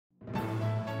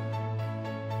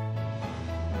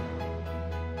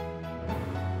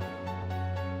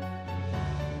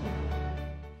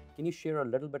Can you share a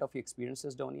little bit of your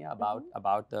experiences, Donia,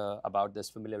 about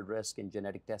this familial risk in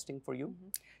genetic testing for you?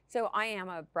 So I am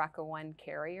a BRCA1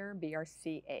 carrier,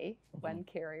 BRCA1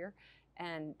 carrier,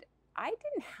 and I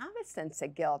didn't have a sense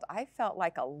of guilt. I felt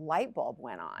like a light bulb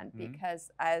went on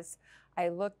because as I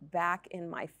looked back in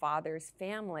my father's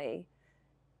family,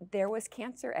 there was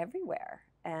cancer everywhere.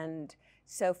 And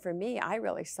so for me, I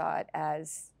really saw it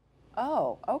as,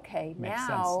 oh, okay, Makes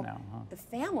now, sense now, huh? the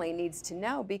family needs to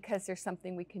know because there's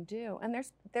something we can do. And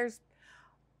there's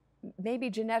maybe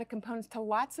genetic components to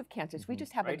lots of cancers. We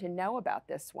just happen to know about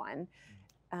this one.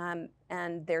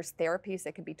 And there's therapies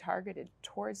that can be targeted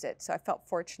towards it. So I felt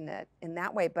fortunate in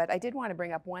that way. But I did want to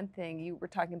bring up one thing. You were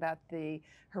talking about the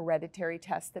hereditary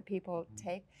tests that people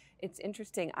take. It's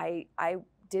interesting. I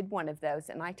did one of those,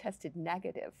 and I tested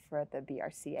negative for the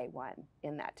BRCA1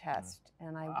 in that test,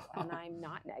 and I'm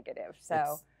not negative.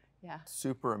 So, yeah,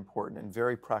 super important and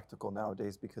very practical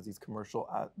nowadays because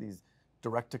these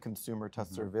direct-to-consumer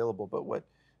tests are available. But what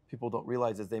people don't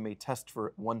realize is they may test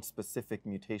for one specific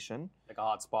mutation, like a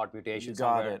hotspot mutation. You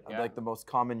got somewhere. it. Like the most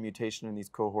common mutation in these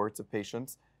cohorts of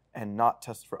patients, and not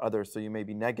test for others. So you may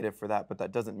be negative for that, but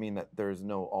that doesn't mean that there's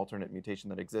no alternate mutation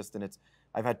that exists. And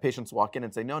I've had patients walk in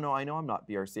and say, no, I know I'm not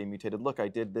BRCA mutated. Look, I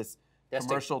did this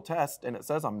commercial test and it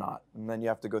says I'm not. And then you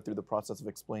have to go through the process of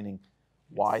explaining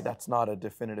why that's not a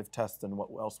definitive test and what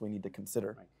else we need to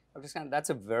consider. Right. That's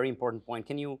a very important point.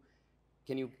 Can you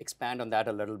expand on that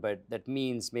a little bit? That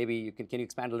means maybe can you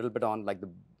expand a little bit on like the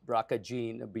BRCA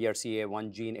gene,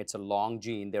 BRCA1 gene? It's a long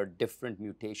gene. There are different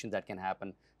mutations that can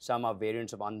happen. Some are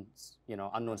variants of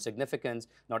unknown significance.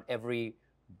 Not every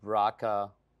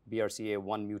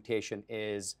BRCA1 mutation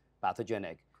is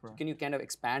pathogenic. So can you kind of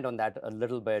expand on that a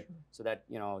little bit so that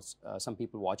some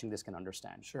people watching this can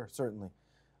understand? Sure, certainly.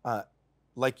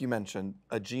 Like you mentioned,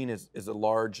 a gene is a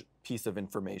large piece of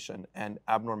information, and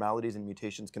abnormalities and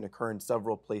mutations can occur in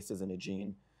several places in a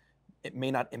gene. It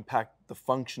may not impact the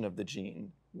function of the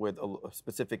gene with a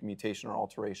specific mutation or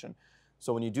alteration.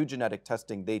 So when you do genetic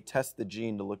testing, they test the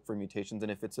gene to look for mutations,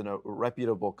 and if it's in a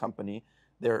reputable company,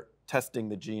 they're testing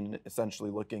the gene,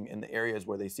 essentially looking in the areas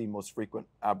where they see most frequent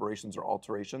aberrations or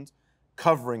alterations,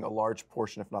 covering a large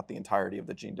portion, if not the entirety of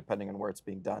the gene, depending on where it's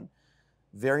being done.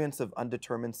 Variants of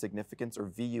undetermined significance, or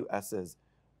VUSs,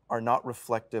 are not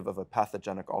reflective of a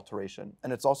pathogenic alteration.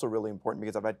 And it's also really important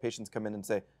because I've had patients come in and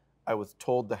say, I was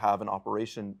told to have an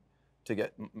operation to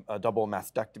get a double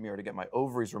mastectomy or to get my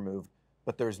ovaries removed,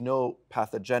 but there's no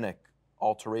pathogenic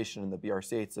alteration in the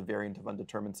BRCA. It's a variant of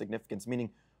undetermined significance,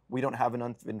 meaning we don't have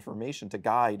enough information to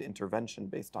guide intervention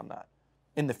based on that.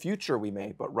 In the future we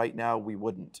may, but right now we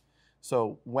wouldn't.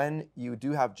 So when you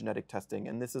do have genetic testing,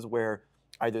 and this is where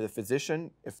either the physician,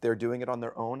 if they're doing it on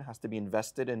their own, has to be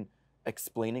invested in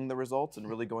explaining the results and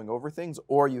really going over things,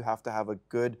 or you have to have a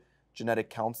good genetic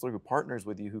counselor who partners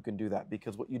with you who can do that.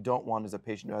 Because what you don't want is a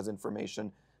patient who has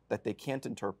information that they can't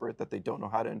interpret, that they don't know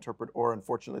how to interpret, or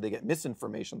unfortunately they get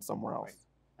misinformation somewhere else. Right.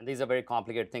 And these are very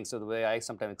complicated things. So the way I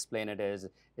sometimes explain it is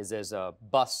there's a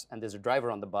bus and there's a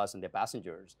driver on the bus and they're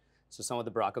passengers. So some of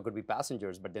the BRCA could be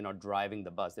passengers, but they're not driving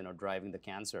the bus, they're not driving the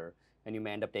cancer. And you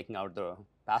may end up taking out the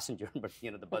passenger, but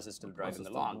the bus is still driving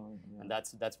along. And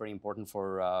that's very important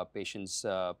for patients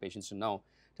to know.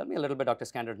 Tell me a little bit, Dr.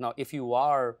 Skander, now if you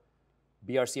are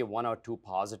BRCA1 or 2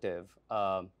 positive,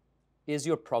 is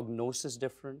your prognosis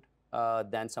different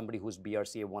than somebody who's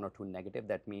BRCA1 or 2 negative?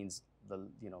 That means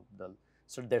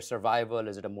so their survival,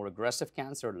 is it a more aggressive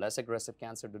cancer, less aggressive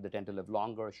cancer? Do they tend to live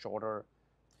longer, shorter?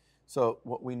 So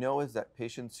what we know is that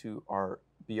patients who are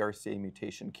BRCA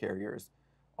mutation carriers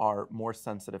are more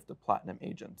sensitive to platinum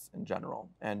agents in general.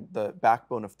 And the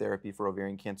backbone of therapy for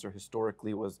ovarian cancer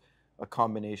historically was a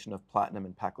combination of platinum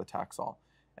and paclitaxel.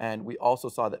 And we also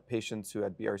saw that patients who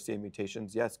had BRCA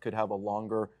mutations, yes, could have a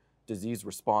longer disease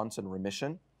response and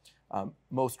remission.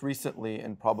 Most recently,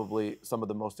 and probably some of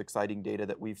the most exciting data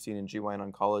that we've seen in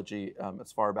GYN oncology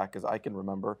as far back as I can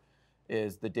remember,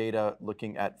 is the data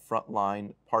looking at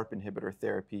frontline PARP inhibitor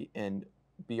therapy in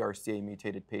BRCA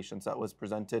mutated patients that was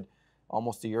presented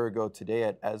almost a year ago today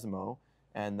at ESMO,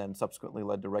 and then subsequently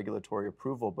led to regulatory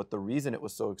approval. But the reason it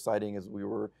was so exciting is we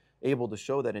were able to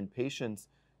show that in patients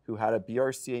who had a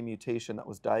BRCA mutation that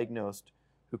was diagnosed,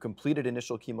 who completed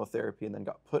initial chemotherapy and then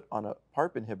got put on a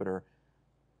PARP inhibitor,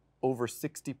 over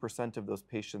 60% of those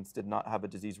patients did not have a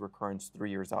disease recurrence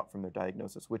 3 years out from their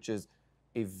diagnosis, which is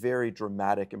a very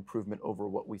dramatic improvement over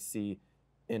what we see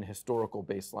in historical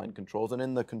baseline controls and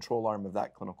in the control arm of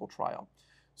that clinical trial.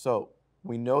 So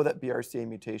we know that BRCA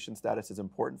mutation status is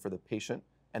important for the patient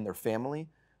and their family.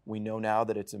 We know now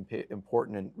that it's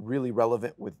important and really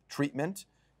relevant with treatment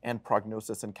and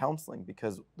prognosis and counseling,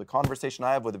 because the conversation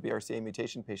I have with a BRCA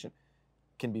mutation patient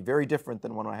can be very different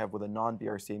than one I have with a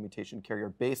non-BRCA mutation carrier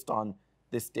based on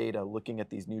this data, looking at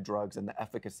these new drugs and the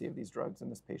efficacy of these drugs in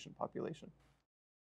this patient population.